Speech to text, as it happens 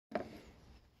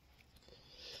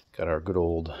Got our good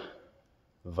old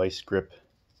vice grip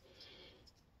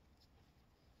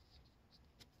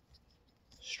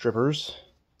strippers.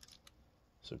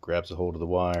 So it grabs a hold of the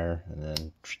wire and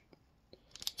then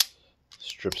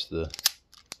strips the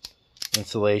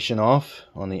insulation off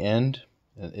on the end.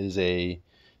 It is a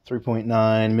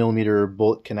 3.9 millimeter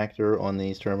bolt connector on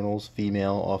these terminals,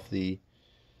 female, off the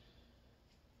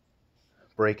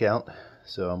breakout.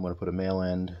 So I'm going to put a male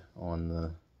end on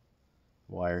the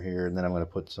wire here, and then I'm going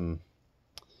to put some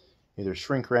either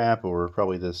shrink wrap or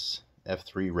probably this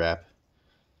F3 wrap,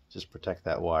 just protect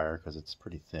that wire because it's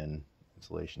pretty thin.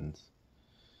 Insulation's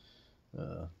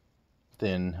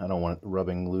thin. I don't want it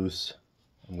rubbing loose.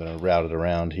 I'm going to route it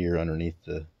around here underneath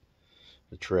the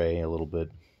tray a little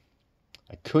bit.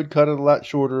 I could cut it a lot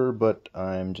shorter, but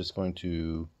I'm just going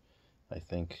to, I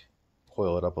think,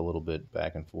 coil it up a little bit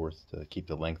back and forth to keep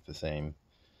the length the same.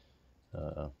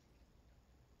 I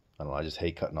don't know, I just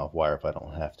hate cutting off wire if I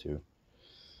don't have to.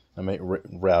 I may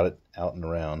route it out and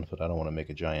around, but I don't want to make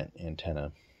a giant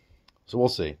antenna. So we'll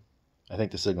see. I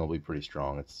think the signal will be pretty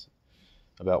strong. It's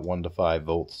about 1 to 5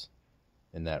 volts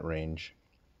in that range,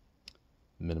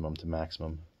 minimum to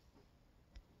maximum.